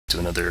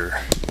another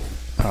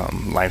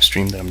live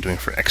stream that I'm doing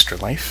for Extra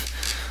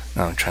Life.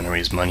 I'm trying to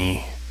raise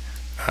money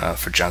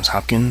for Johns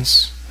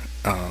Hopkins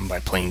by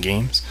playing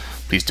games.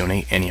 Please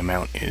donate. Any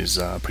amount is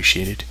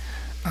appreciated,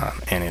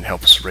 and it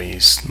helps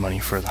raise money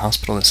for the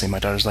hospital that saved my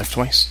daughter's life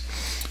twice.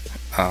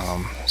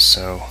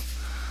 So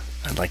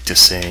I'd like to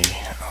say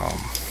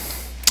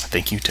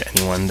thank you to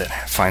anyone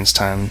that finds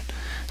time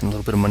and a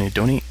little bit of money to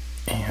donate.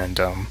 And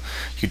you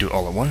can do it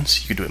all at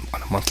once. You can do it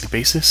on a monthly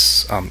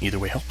basis. Either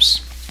way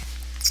helps.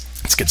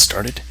 Let's get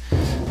started.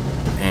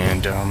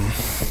 And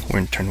we're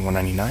in turn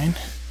 199.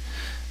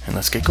 And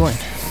let's get going.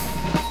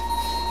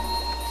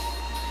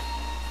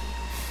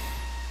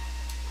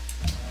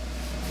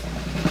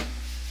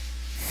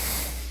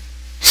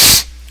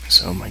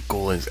 So my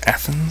goal is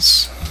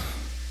Athens.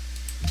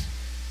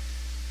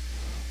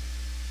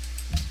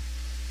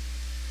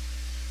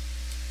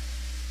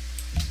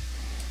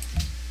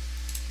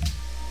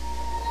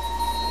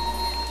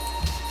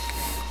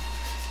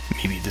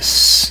 Maybe this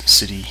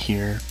city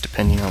here,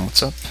 depending on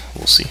what's up,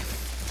 we'll see.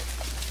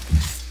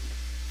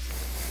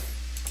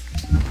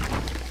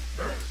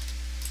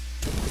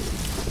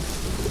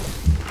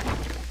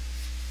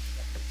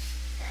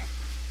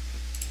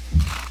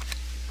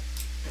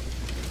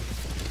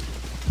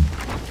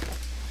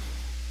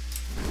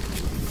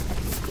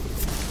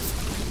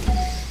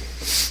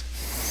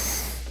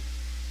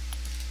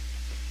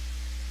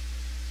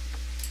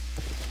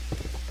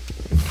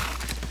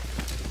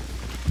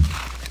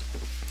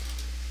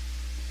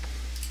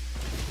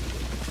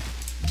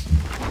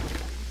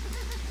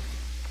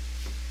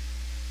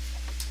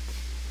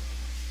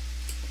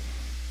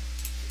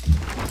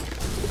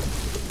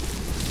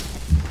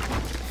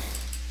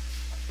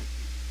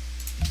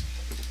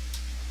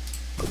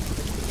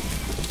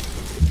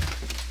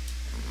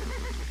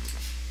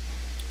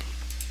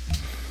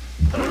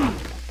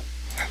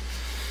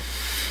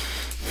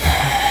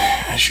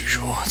 As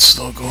usual, it's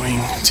slow going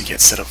to get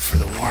set up for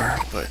the war,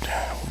 but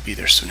we'll be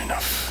there soon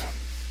enough.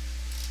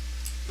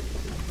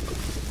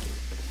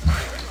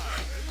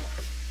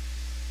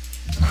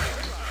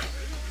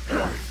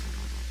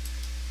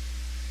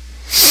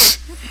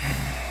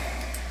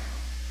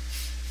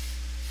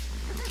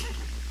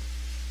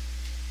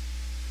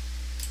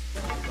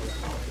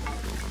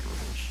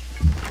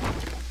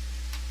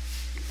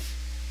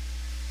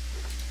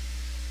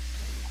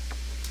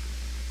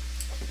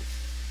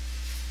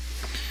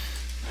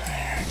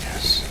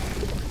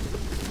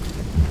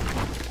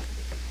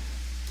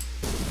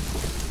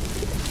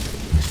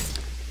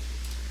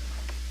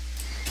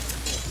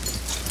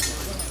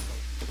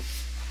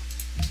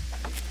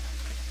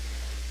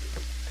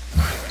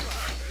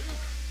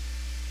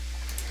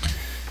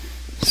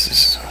 This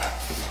is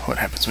what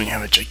happens when you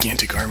have a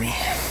gigantic army.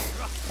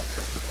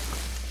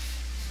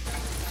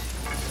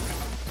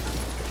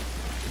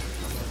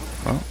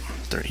 Well,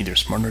 they're either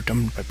smart or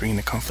dumb by bringing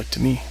the conflict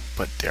to me,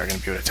 but they are going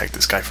to be able to attack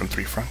this guy from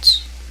 3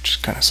 fronts,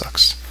 which kind of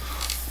sucks.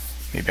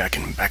 Maybe I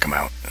can back him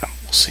out.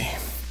 We'll see.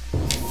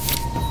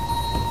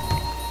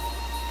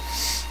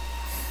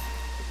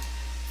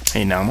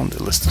 Hey, now I'm on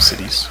the list of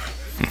cities.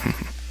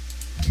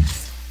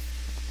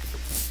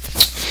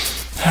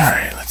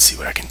 Alright, let's see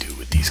what I can do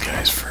with these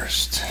guys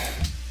first.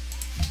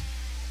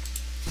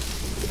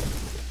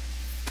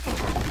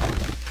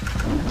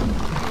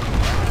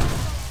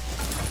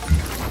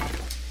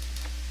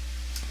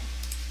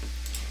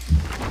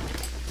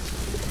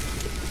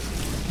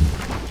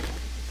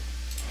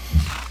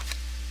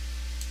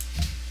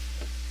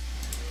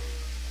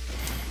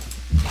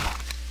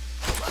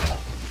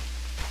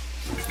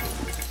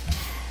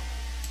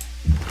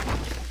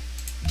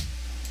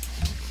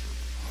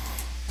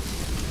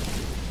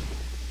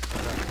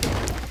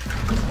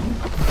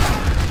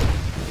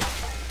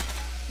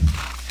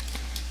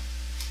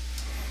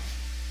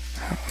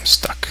 I'm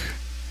stuck.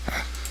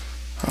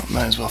 Well,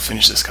 might as well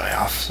finish this guy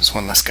off. There's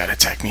one less guy to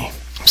attack me.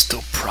 I'm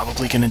still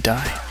probably gonna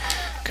die,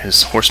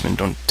 because horsemen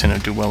don't tend to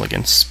do well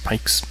against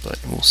pikes, but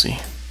we'll see.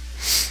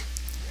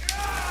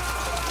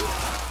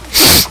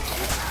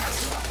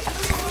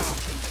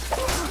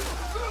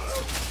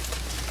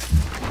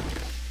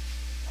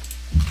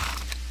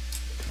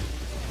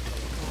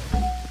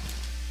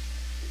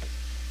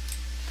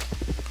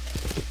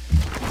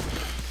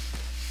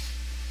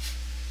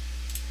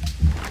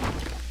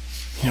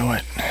 You know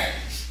what?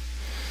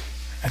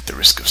 At the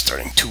risk of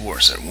starting 2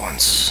 wars at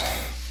once,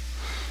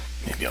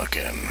 maybe I'll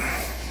get him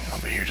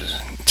over here to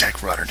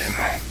attack Rotterdam.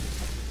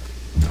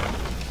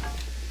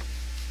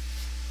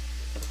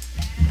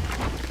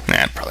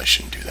 Nah, I probably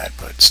shouldn't do that,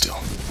 but still.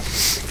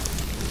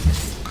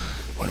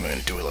 What am I going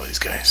to do with all these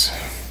guys?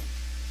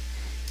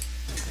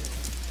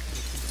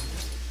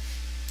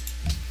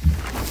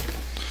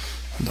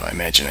 Although I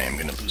imagine I am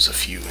going to lose a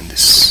few in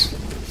this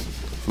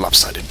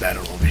lopsided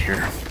battle over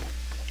here.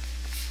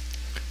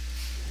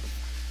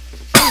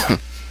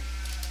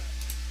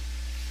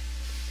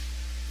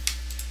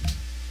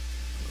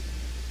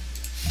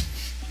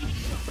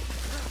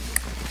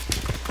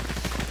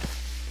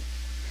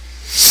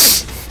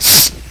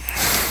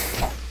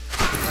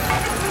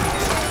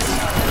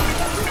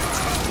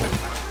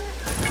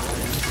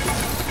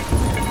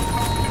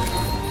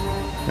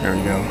 There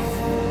we go.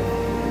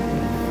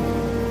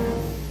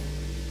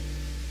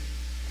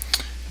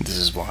 This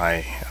is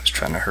why I was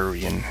trying to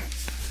hurry and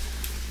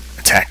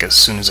attack as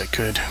soon as I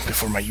could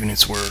before my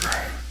units were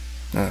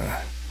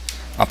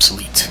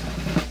obsolete.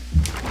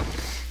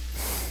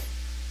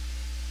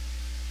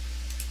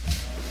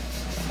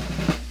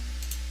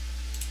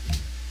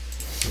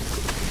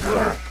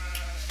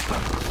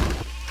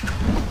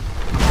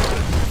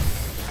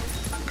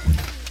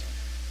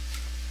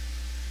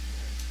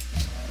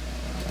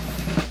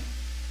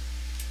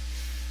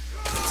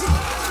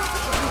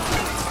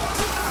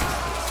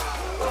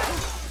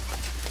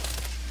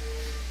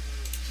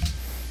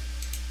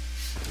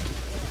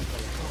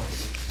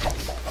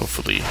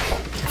 Hopefully,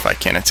 if I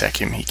can't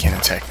attack him, he can't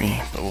attack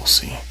me, but we'll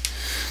see.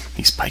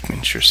 These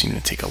pikemen sure seem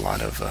to take a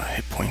lot of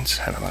hit points,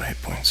 have a lot of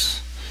hit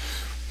points,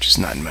 which is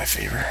not in my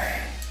favor.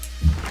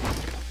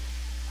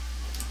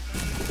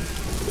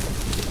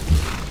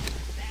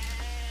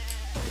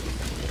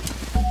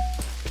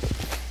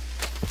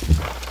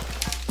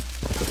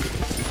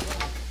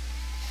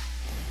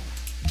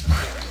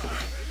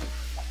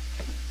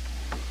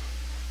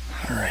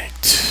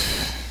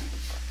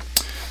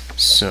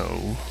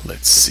 So,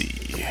 let's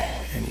see,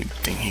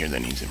 anything here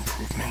that needs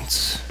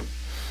improvements?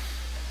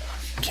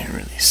 Can't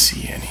really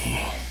see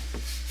any.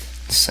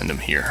 Send them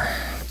here.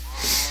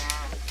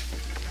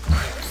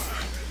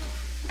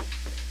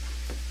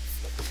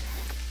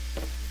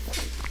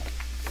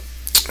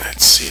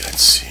 Let's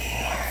see.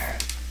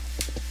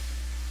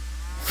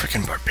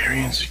 Freaking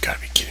barbarians, you gotta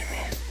be kidding me.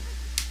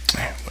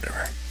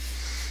 Whatever.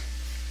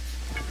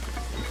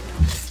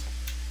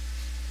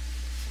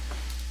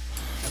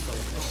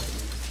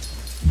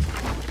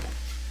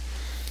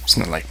 It's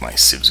not like my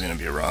civ's gonna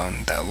be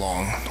around that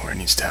long where it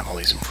needs to have all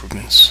these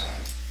improvements.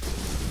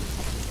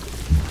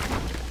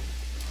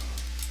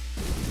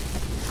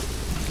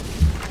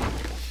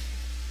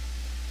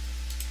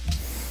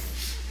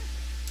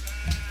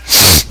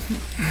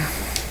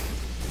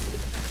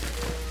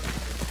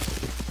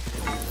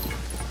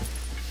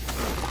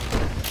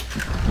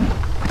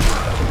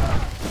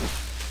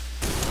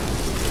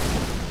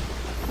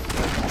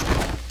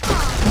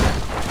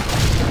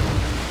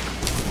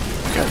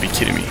 You gotta be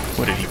kidding me.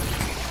 What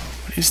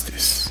is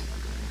this?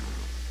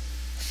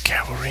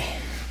 Cavalry?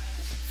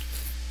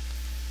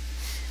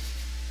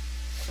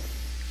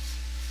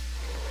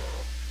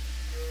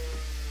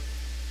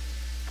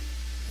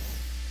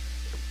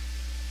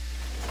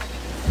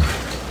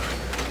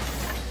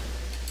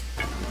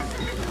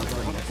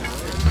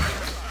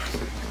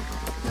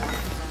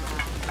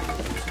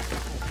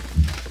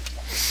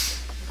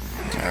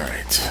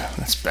 Alright,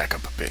 let's back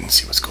up a bit and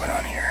see what's going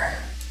on here.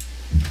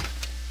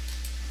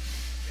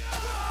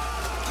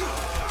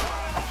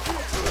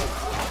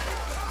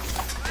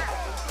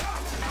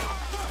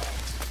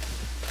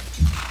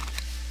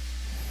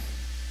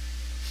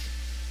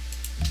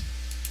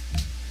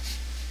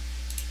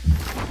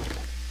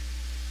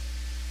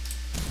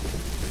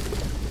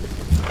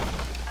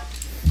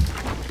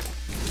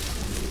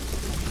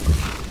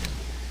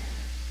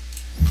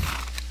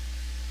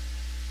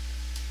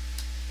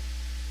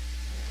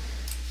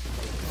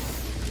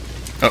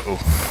 Uh-oh.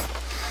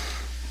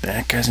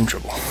 That guy's in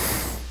trouble.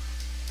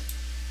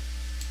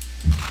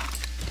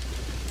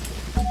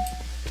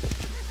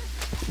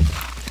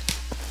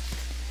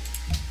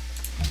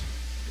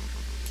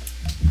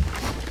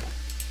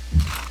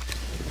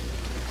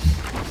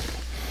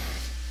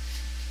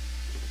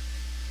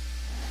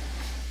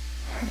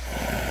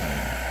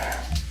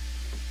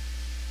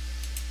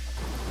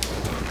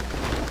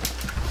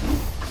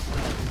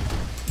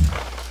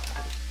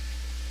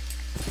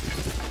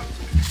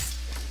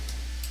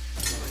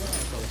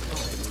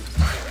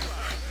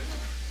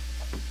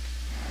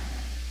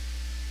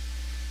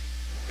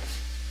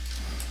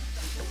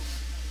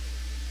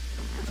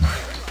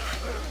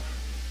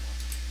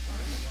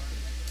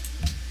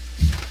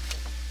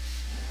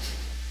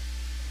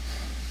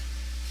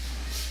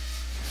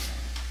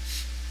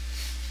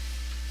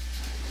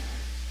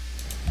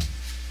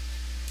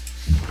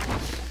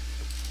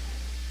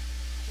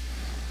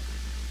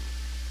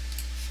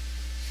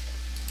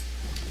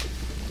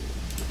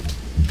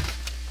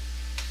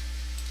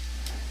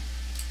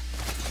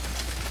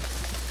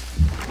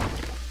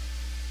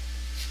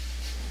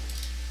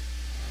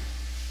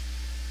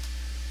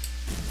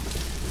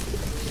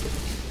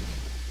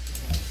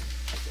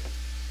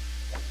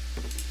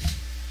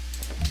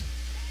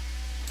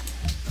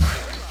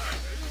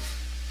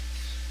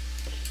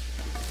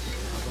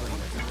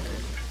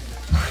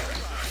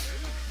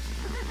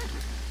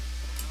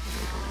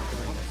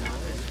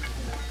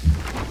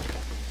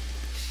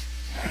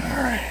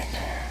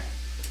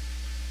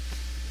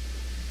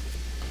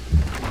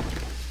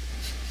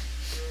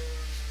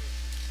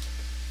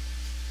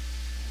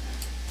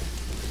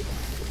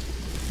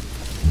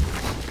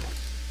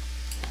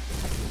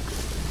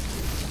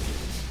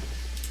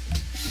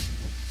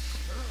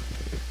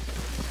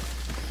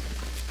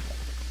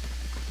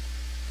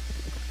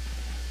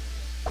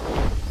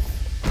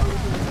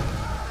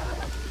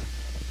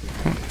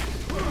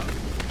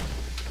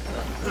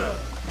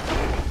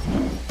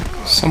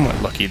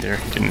 Somewhat lucky there,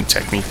 he didn't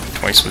attack me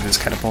twice with his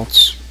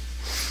catapults.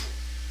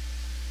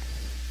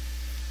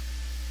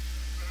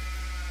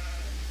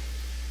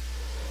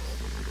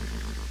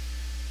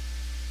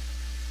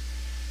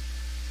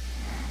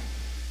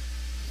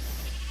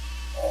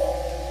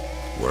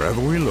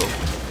 Wherever we look.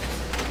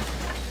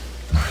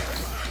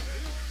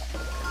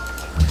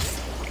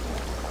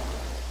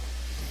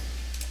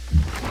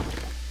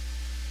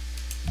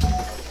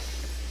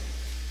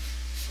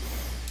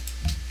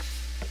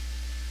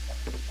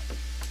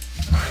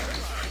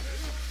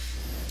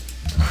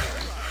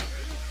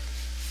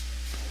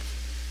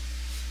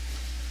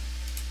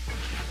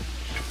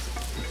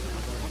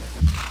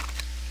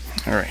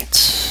 Alright,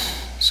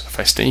 so if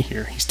I stay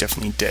here, he's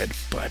definitely dead,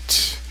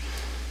 but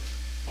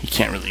he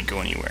can't really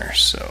go anywhere,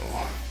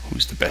 so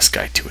who's the best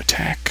guy to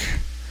attack?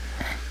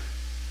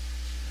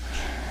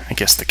 I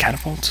guess the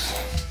catapult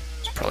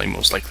is probably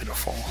most likely to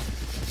fall.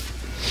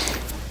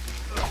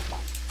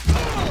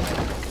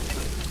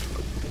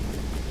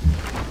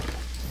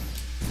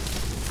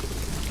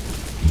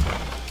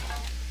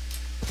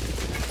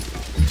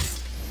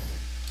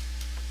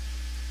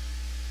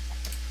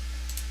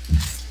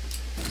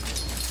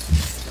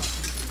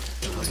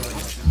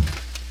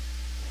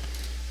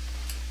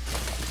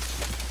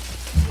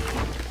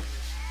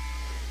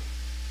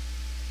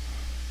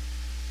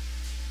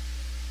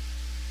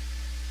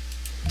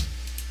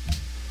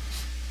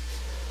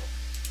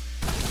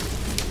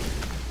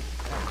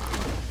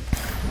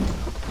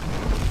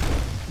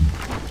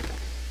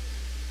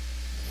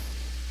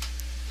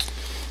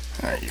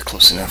 Alright, you're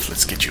close enough.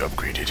 Let's get you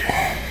upgraded.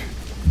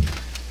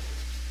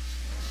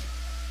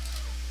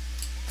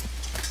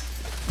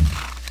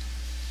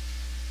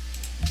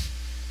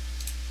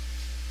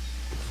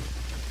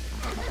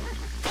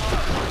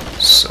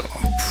 So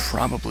I'm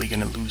probably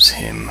gonna lose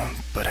him,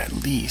 but at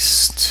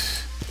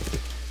least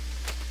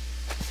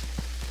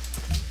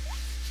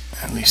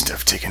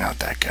I've taken out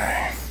that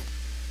guy.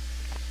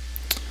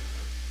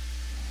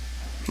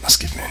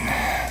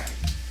 Musketman.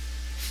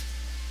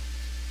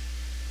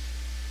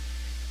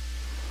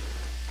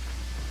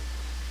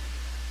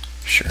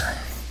 Sure.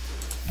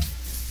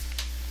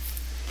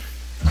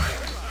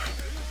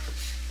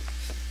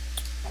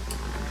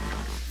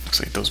 Looks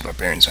like those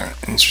barbarians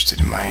aren't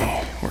interested in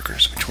my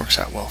workers, which works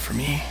out well for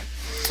me.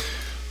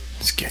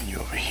 Let's get you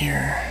over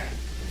here.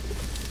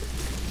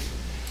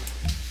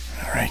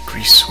 Alright,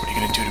 Greece, what are you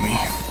gonna do to me?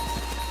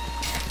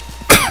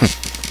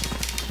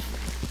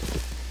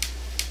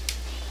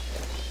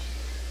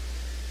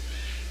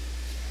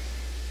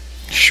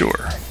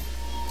 Sure.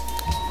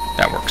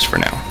 That works for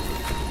now.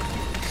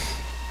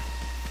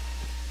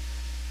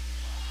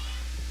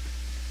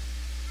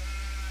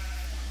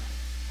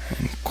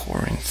 And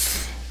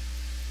Corinth.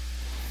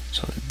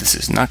 So this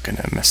is not going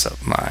to mess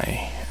up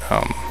my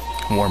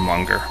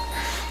warmonger.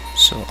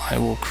 So I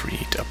will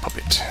create a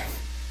puppet.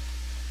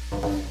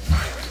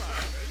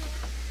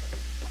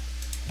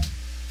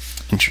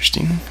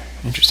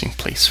 Interesting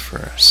place for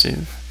a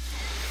sieve.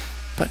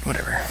 But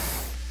whatever.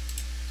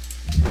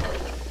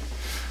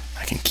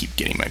 I can keep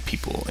getting my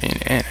people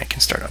in and I can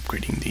start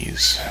upgrading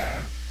these.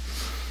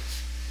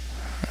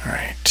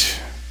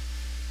 Alright.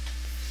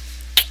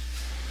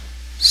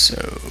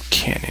 So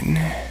cannon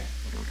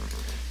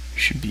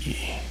should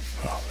be,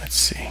 well, let's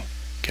see.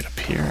 Get up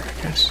here,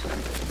 I guess.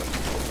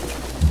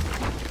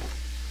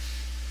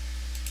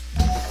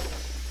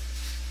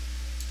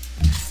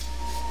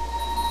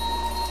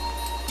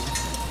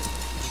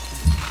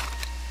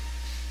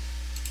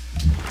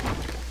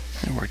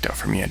 It worked out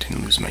for me, I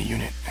didn't lose my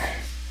unit.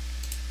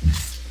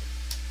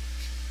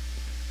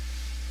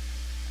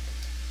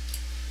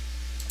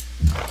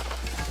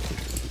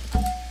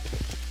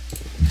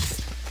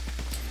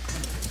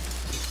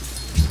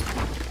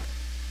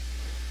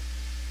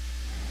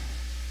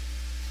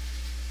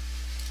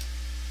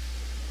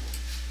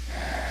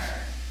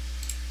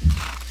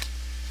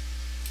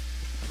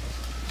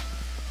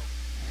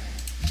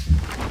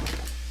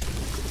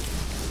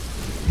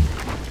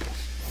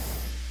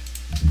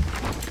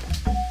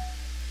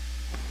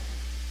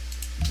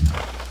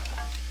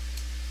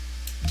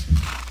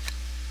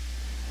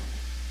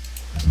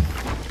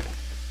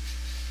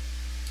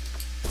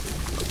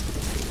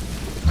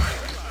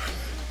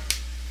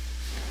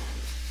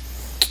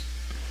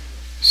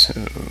 So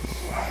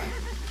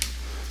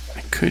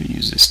I could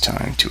use this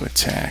time to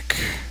attack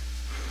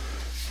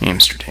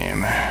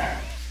Amsterdam.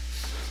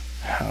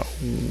 However,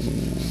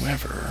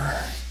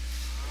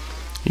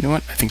 you know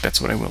what? I think that's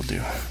what I will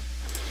do.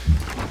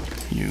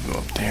 You go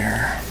up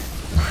there.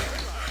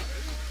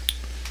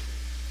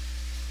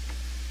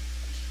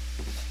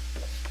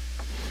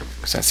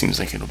 Because that seems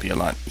like it'll be a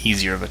lot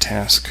easier of a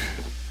task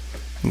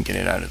and get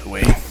it out of the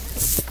way.